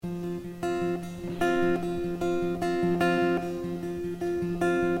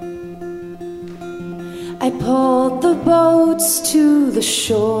pulled the boats to the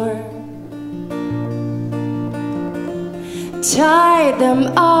shore, tied them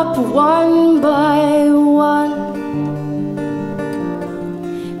up one by one,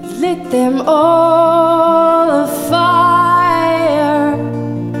 lit them all afire,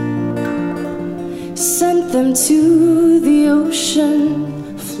 sent them to the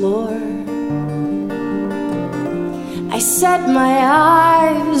ocean floor. I set my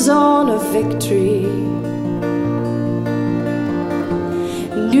eyes on a victory,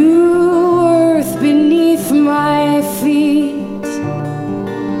 new earth beneath my feet,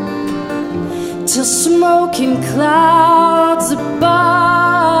 till smoking clouds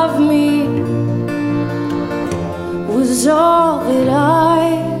above me was all that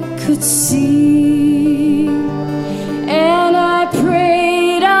I could see. And I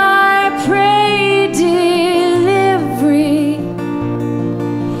prayed delivery.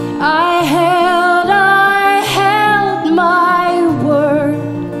 I held my word.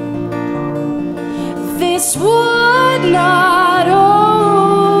 This would not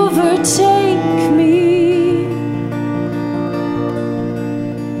overtake me.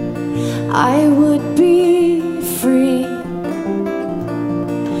 I would be free,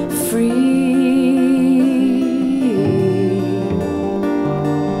 free.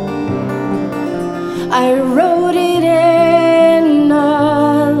 I wrote it in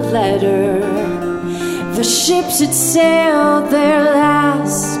a letter. The ships had sailed their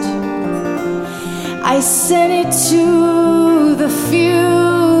last. I sent it to the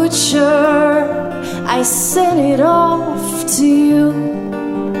future. I sent it off to you.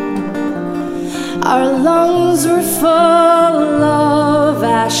 Our lungs were full of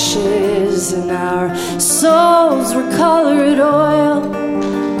ashes, and our souls were colored oil.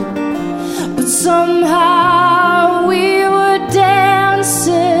 But somehow